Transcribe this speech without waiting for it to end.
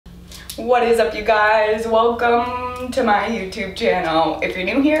What is up, you guys? Welcome to my YouTube channel. If you're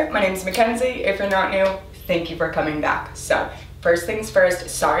new here, my name is Mackenzie. If you're not new, thank you for coming back. So, first things first,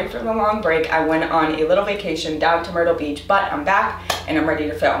 sorry for the long break. I went on a little vacation down to Myrtle Beach, but I'm back and I'm ready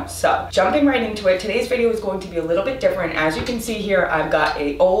to film. So, jumping right into it, today's video is going to be a little bit different. As you can see here, I've got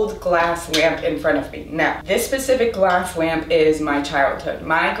an old glass lamp in front of me. Now, this specific glass lamp is my childhood.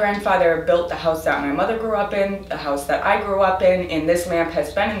 My grandfather built the house that my mother grew up in, the house that I grew up in, and this lamp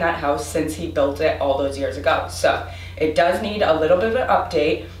has been in that house since he built it all those years ago. So, it does need a little bit of an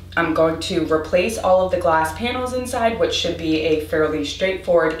update. I'm going to replace all of the glass panels inside, which should be a fairly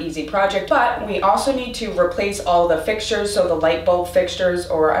straightforward, easy project. But we also need to replace all the fixtures, so the light bulb fixtures,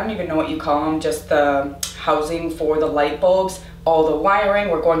 or I don't even know what you call them, just the housing for the light bulbs, all the wiring.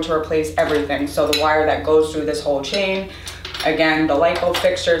 We're going to replace everything. So the wire that goes through this whole chain, again, the light bulb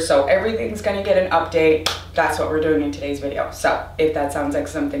fixtures, so everything's gonna get an update. That's what we're doing in today's video. So if that sounds like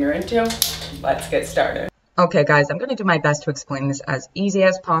something you're into, let's get started. Okay guys, I'm going to do my best to explain this as easy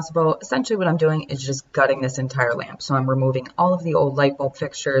as possible. Essentially what I'm doing is just gutting this entire lamp. So I'm removing all of the old light bulb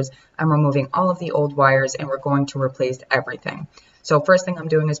fixtures, I'm removing all of the old wires, and we're going to replace everything. So first thing I'm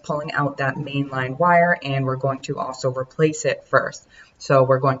doing is pulling out that main line wire, and we're going to also replace it first. So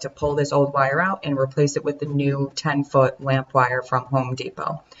we're going to pull this old wire out and replace it with the new 10-foot lamp wire from Home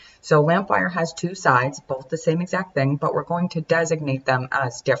Depot. So lamp wire has two sides, both the same exact thing, but we're going to designate them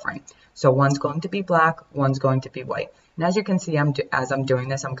as different. So one's going to be black, one's going to be white. And as you can see, as I'm doing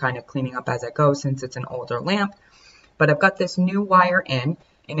this, I'm kind of cleaning up as I go since it's an older lamp. But I've got this new wire in,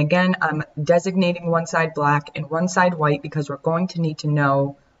 and again, I'm designating one side black and one side white because we're going to need to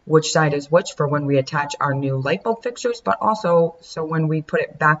know which side is which for when we attach our new light bulb fixtures, but also so when we put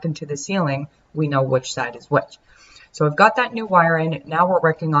it back into the ceiling, we know which side is which. So I've got that new wire in. Now we're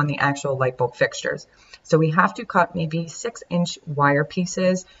working on the actual light bulb fixtures. So we have to cut maybe 6-inch wire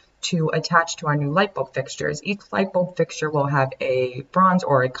pieces to attach to our new light bulb fixtures. Each light bulb fixture will have a bronze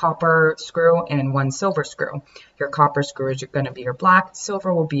or a copper screw and one silver screw. Your copper screw is going to be your black,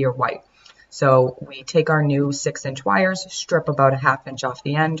 silver will be your white. So we take our new 6-inch wires, strip about a 1/2 inch off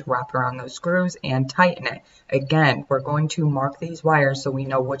the end, wrap around those screws, and tighten it. Again, we're going to mark these wires so we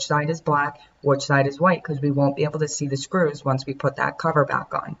know which side is black, which side is white, because we won't be able to see the screws once we put that cover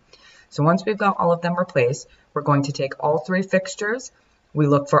back on. So once we've got all of them replaced, we're going to take all 3 fixtures. We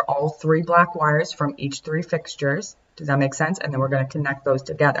look for all 3 black wires from each 3 fixtures. Does that make sense? And then we're going to connect those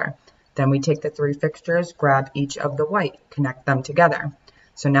together. Then we take the 3 fixtures, grab each of the white, connect them together.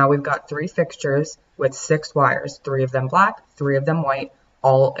 So now we've got 3 fixtures with 6 wires, 3 of them black, 3 of them white,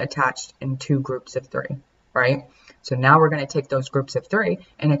 all attached in 2 groups of 3, right? So now we're going to take those groups of 3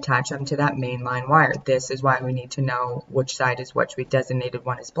 and attach them to that main line wire. This is why we need to know which side is which. We designated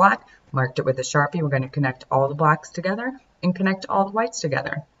one as black, marked it with a Sharpie. We're going to connect all the blacks together and connect all the whites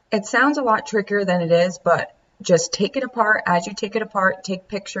together. It sounds a lot trickier than it is, but just take it apart. As you take it apart, take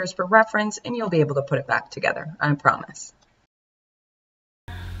pictures for reference, and you'll be able to put it back together. I promise.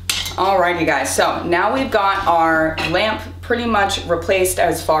 Alrighty guys, so now we've got our lamp pretty much replaced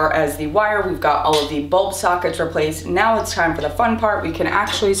as far as the wire. We've got all of the bulb sockets replaced. Now it's time for the fun part. We can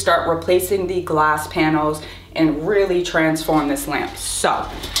actually start replacing the glass panels and really transform this lamp. So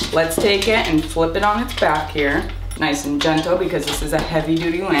let's take it and flip it on its back here. Nice and gentle because this is a heavy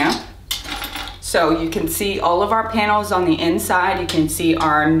duty lamp. So you can see all of our panels on the inside. You can see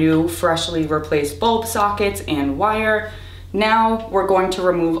our new freshly replaced bulb sockets and wire. Now we're going to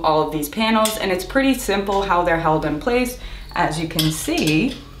remove all of these panels, and it's pretty simple how they're held in place. As you can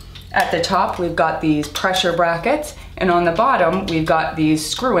see, at the top we've got these pressure brackets, and on the bottom we've got these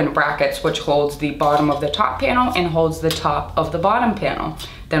screw-in brackets, which holds the bottom of the top panel and holds the top of the bottom panel.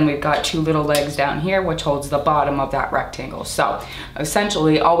 Then we've got 2 little legs down here, which holds the bottom of that rectangle. So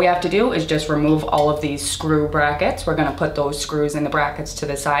essentially all we have to do is just remove all of these screw brackets. We're gonna put those screws in the brackets to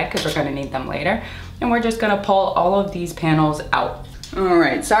the side because we're gonna need them later. And we're just gonna pull all of these panels out. All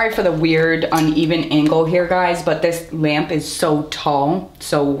right, sorry for the weird uneven angle here guys, but this lamp is so tall,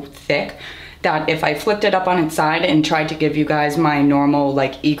 so thick, that if I flipped it up on its side and tried to give you guys my normal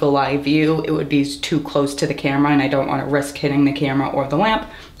like eagle eye view, it would be too close to the camera, and I don't want to risk hitting the camera or the lamp.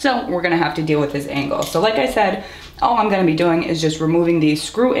 So we're gonna have to deal with this angle. So like I said, all I'm gonna be doing is just removing these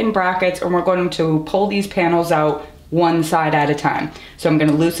screw-in brackets, and we're going to pull these panels out one side at a time. So I'm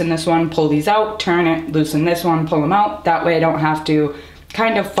gonna loosen this one, pull these out, turn it, loosen this one, pull them out. That way I don't have to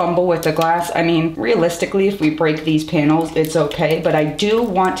kind of fumble with the glass. I mean, realistically, if we break these panels, it's okay, but I do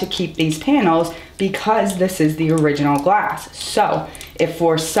want to keep these panels because this is the original glass. So if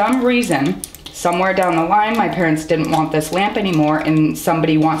for some reason, somewhere down the line, my parents didn't want this lamp anymore and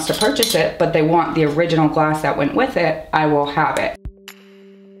somebody wants to purchase it, but they want the original glass that went with it, I will have it.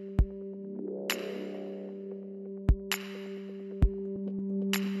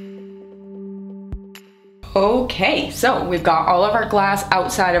 Okay, so we've got all of our glass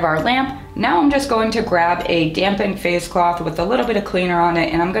outside of our lamp. Now I'm just going to grab a dampened face cloth with a little bit of cleaner on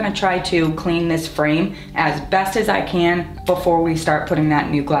it, and I'm gonna try to clean this frame as best as I can before we start putting that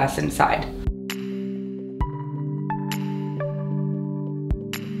new glass inside.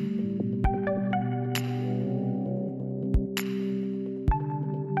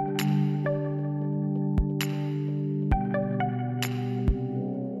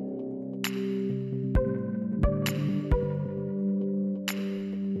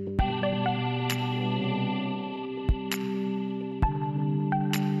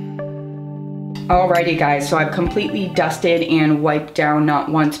 Alrighty guys, so I've completely dusted and wiped down not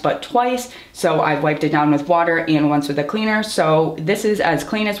once but twice. So I've wiped it down with water and once with a cleaner. So this is as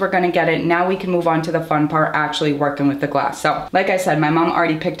clean as we're gonna get it. Now we can move on to the fun part, actually working with the glass. So like I said, my mom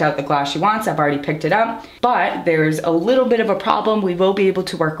already picked out the glass she wants. I've already picked it up, but there's a little bit of a problem. We will be able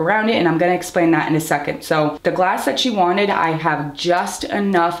to work around it, and I'm gonna explain that in a second. So the glass that she wanted, I have just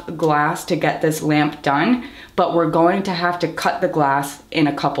enough glass to get this lamp done, but we're going to have to cut the glass in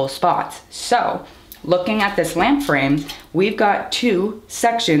a couple spots. So looking at this lamp frame, we've got two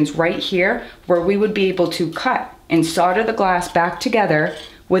sections right here where we would be able to cut and solder the glass back together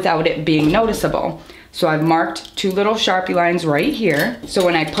without it being noticeable. So I've marked two little Sharpie lines right here. So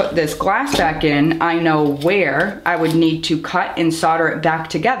when I put this glass back in, I know where I would need to cut and solder it back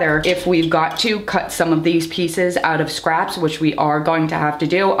together if we've got to cut some of these pieces out of scraps, which we are going to have to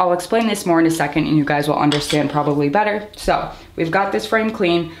do. I'll explain this more in a second and you guys will understand probably better. So we've got this frame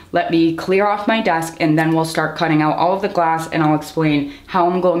clean. Let me clear off my desk and then we'll start cutting out all of the glass, and I'll explain how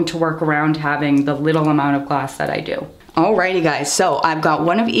I'm going to work around having the little amount of glass that I do. Alrighty guys, so I've got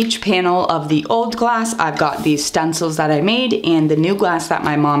one of each panel of the old glass. I've got these stencils that I made and the new glass that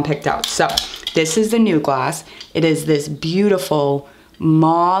my mom picked out. So this is the new glass. It is this beautiful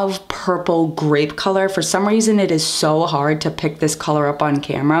mauve purple grape color. For some reason it is so hard to pick this color up on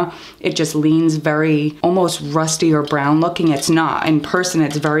camera. It just leans very almost rusty or brown looking. It's not. In person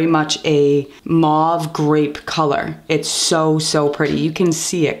it's very much a mauve grape color. It's so pretty. You can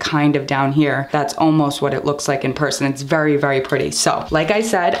see it kind of down here. That's almost what it looks like in person. It's very pretty. So like I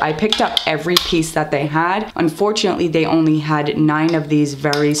said, I picked up every piece that they had. Unfortunately they only had 9 of these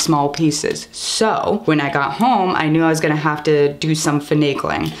very small pieces. So when I got home I knew I was gonna have to do some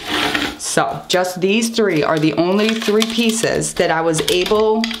finagling. So just these 3 are the only 3 pieces that I was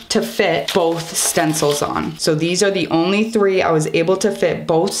able to fit both stencils on. So these are the only 3 I was able to fit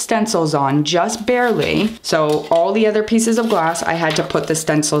both stencils on, just barely. So all the other pieces of glass I had to put the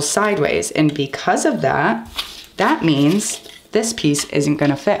stencils sideways, and because of that, that means this piece isn't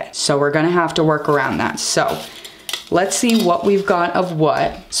gonna fit. So we're gonna have to work around that. So let's see what we've got of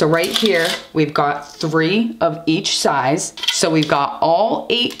what. So right here, we've got 3 of each size. So we've got all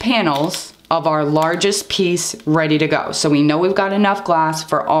 8 panels of our largest piece ready to go. So we know we've got enough glass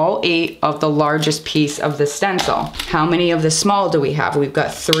for all 8 of the largest piece of the stencil. How many of the small do we have? We've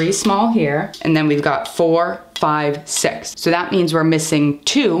got 3 small here, and then we've got 4, 5, 6. So that means we're missing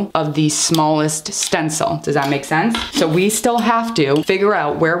 2 of the smallest stencil. Does that make sense? So we still have to figure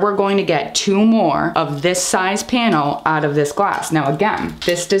out where we're going to get 2 more of this size panel out of this glass. Now again,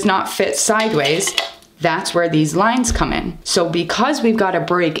 this does not fit sideways. That's where these lines come in. So because we've got a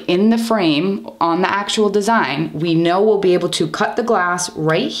break in the frame on the actual design, we know we'll be able to cut the glass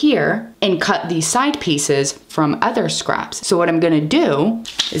right here and cut these side pieces from other scraps. So what I'm gonna do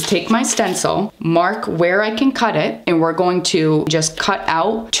is take my stencil, mark where I can cut it, and we're going to just cut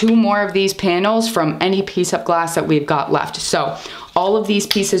out 2 more of these panels from any piece of glass that we've got left. So all of these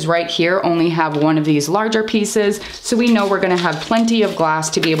pieces right here only have 1 of these larger pieces, so we know we're gonna have plenty of glass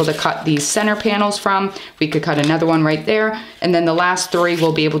to be able to cut these center panels from. We could cut another one right there, and then the last 3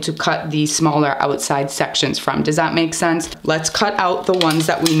 we'll be able to cut the smaller outside sections from. Does that make sense? Let's cut out the ones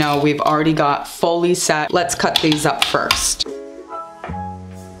that we know we've already got fully set. Let's cut these up first.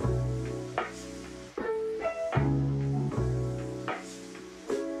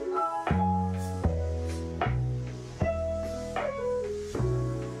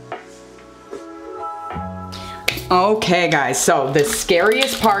 Okay guys, so the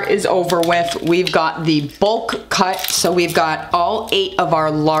scariest part is over with. We've got the bulk cut, so we've got all 8 of our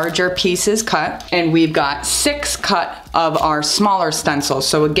larger pieces cut, and we've got 6 cut of our smaller stencils.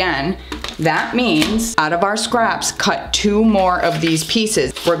 So again, that means out of our scraps, cut 2 more of these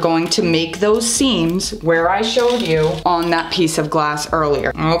pieces. We're going to make those seams where I showed you on that piece of glass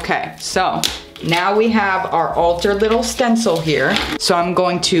earlier. Okay, so now we have our altered little stencil here. So I'm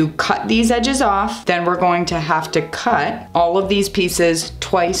going to cut these edges off. Then we're going to have to cut all of these pieces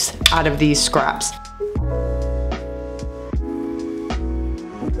twice out of these scraps.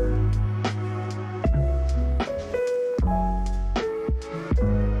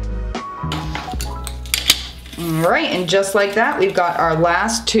 All right, and just like that, we've got our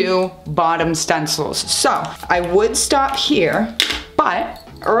last two bottom stencils. So I would stop here, but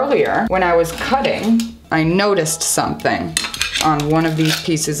earlier when I was cutting, I noticed something on one of these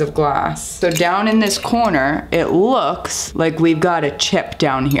pieces of glass. So down in this corner, it looks like we've got a chip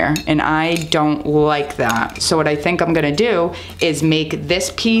down here, and I don't like that. So what I think I'm gonna do is make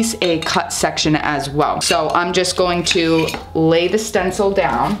this piece a cut section as well. So I'm just going to lay the stencil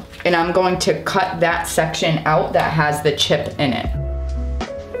down, and I'm going to cut that section out that has the chip in it.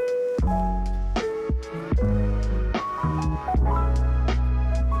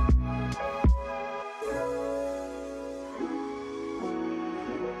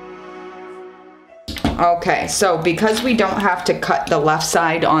 Okay, so because we don't have to cut the left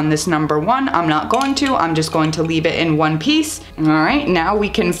side on this number one, I'm not going to. I'm just going to leave it in one piece. All right, now we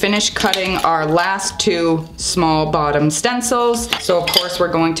can finish cutting our last two small bottom stencils. So of course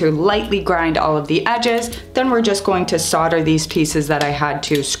we're going to lightly grind all of the edges. Then we're just going to solder these pieces that I had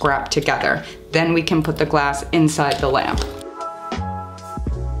to scrap together. Then we can put the glass inside the lamp.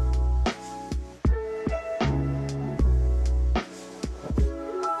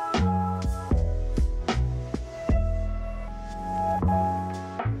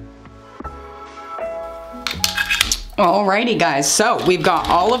 Alrighty guys, so we've got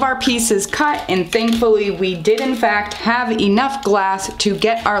all of our pieces cut, and thankfully we did in fact have enough glass to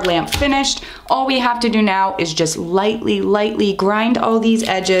get our lamp finished. All we have to do now is just lightly grind all these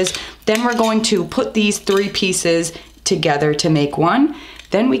edges. Then we're going to put these three pieces together to make one.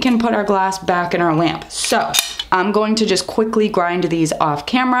 Then we can put our glass back in our lamp. So I'm going to just quickly grind these off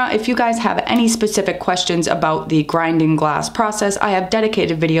camera. If you guys have any specific questions about the grinding glass process, I have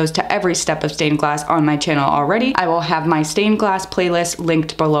dedicated videos to every step of stained glass on my channel already. I will have my stained glass playlist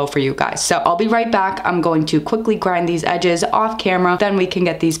linked below for you guys. So I'll be right back. I'm going to quickly grind these edges off camera, then we can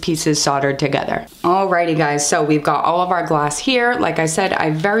get these pieces soldered together. Alrighty guys, so we've got all of our glass here. Like I said,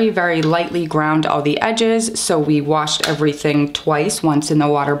 I very lightly ground all the edges. So we washed everything twice, once in the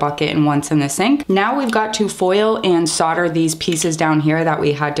water bucket and once in the sink. Now we've got to foil and solder these pieces down here that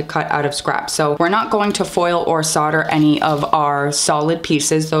we had to cut out of scrap. So we're not going to foil or solder any of our solid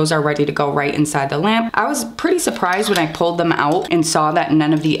pieces. Those are ready to go right inside the lamp. I was pretty surprised when I pulled them out and saw that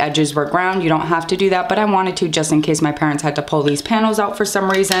none of the edges were ground. You don't have to do that, but I wanted to just in case my parents had to pull these panels out for some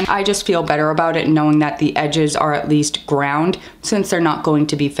reason. I just feel better about it knowing that the edges are at least ground since they're not going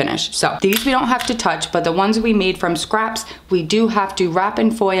to be finished. So these we don't have to touch, but the ones we made from scraps, we do have to wrap in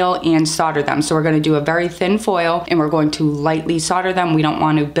foil and solder them. So we're going to do a very thin foil and we're going to lightly solder them. We don't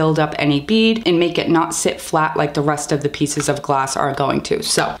want to build up any bead and make it not sit flat like the rest of the pieces of glass are going to.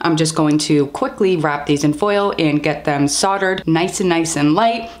 So I'm just going to quickly wrap these in foil and get them soldered nice and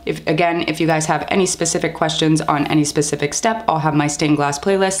light. If you guys have any specific questions on any specific step, I'll have my stained glass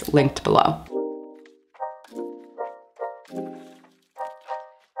playlist linked below.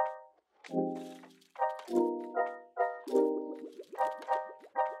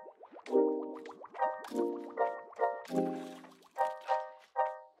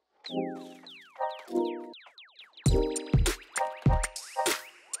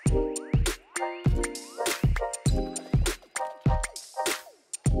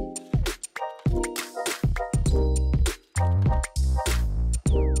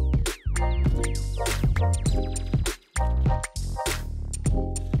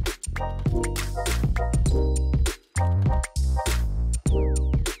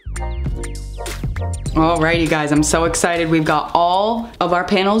 Alrighty guys, I'm so excited. We've got all of our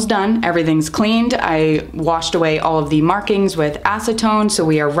panels done. Everything's cleaned. I washed away all of the markings with acetone, so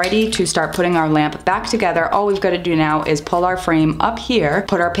we are ready to start putting our lamp back together. All we've got to do now is pull our frame up here,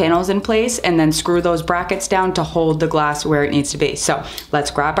 put our panels in place, and then screw those brackets down to hold the glass where it needs to be. So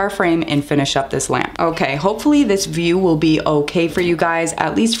let's grab our frame and finish up this lamp. Okay, hopefully this view will be okay for you guys,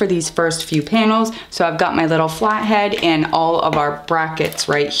 at least for these first few panels. So I've got my little flathead and all of our brackets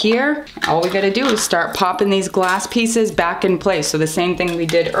right here. All we got to do is start popping these glass pieces back in place. So the same thing we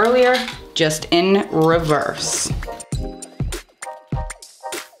did earlier, just in reverse.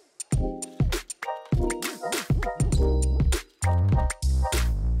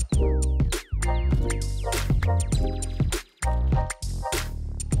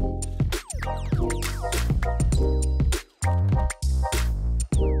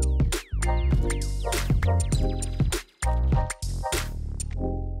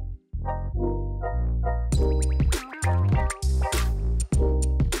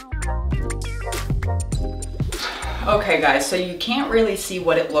 Okay guys, so you can't really see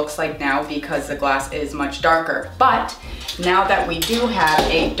what it looks like now because the glass is much darker, but now that we do have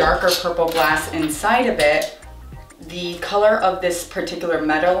a darker purple glass inside of it, the color of this particular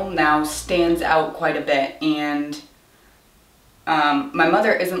metal now stands out quite a bit, and my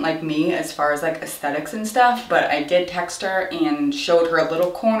mother isn't like me as far as like aesthetics and stuff, but I did text her and showed her a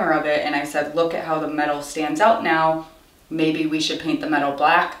little corner of it, and I said, look at how the metal stands out now. Maybe we should paint the metal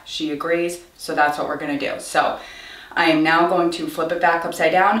black. She agrees, so that's what we're gonna do. So I am now going to flip it back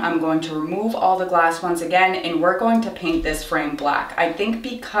upside down. I'm going to remove all the glass once again, and we're going to paint this frame black. I think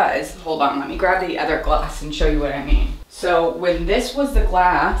because, hold on, let me grab the other glass and show you what I mean. So when this was the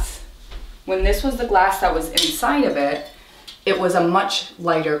glass that was inside of it, it was a much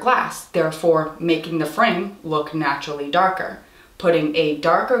lighter glass, therefore making the frame look naturally darker. Putting a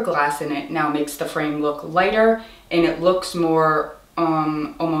darker glass in it now makes the frame look lighter, and it looks more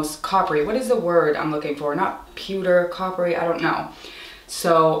almost coppery. What is the word I'm looking for? Not pewter, coppery, I don't know.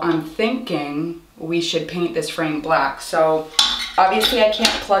 So I'm thinking we should paint this frame black. So obviously I can't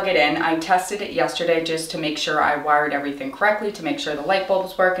plug it in. I tested it yesterday just to make sure I wired everything correctly, to make sure the light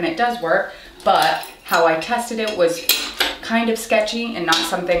bulbs work, and it does work, but how I tested it was kind of sketchy and not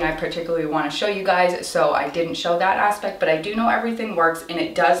something I particularly want to show you guys, so I didn't show that aspect, but I do know everything works and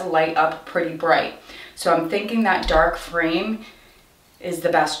it does light up pretty bright. So I'm thinking that dark frame is the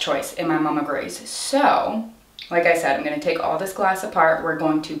best choice, and my mom agrees. So, like I said, I'm going to take all this glass apart. We're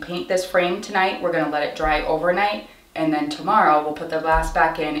going to paint this frame tonight. We're going to let it dry overnight, and then tomorrow we'll put the glass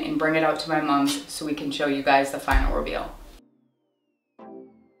back in and bring it out to my mom's so we can show you guys the final reveal.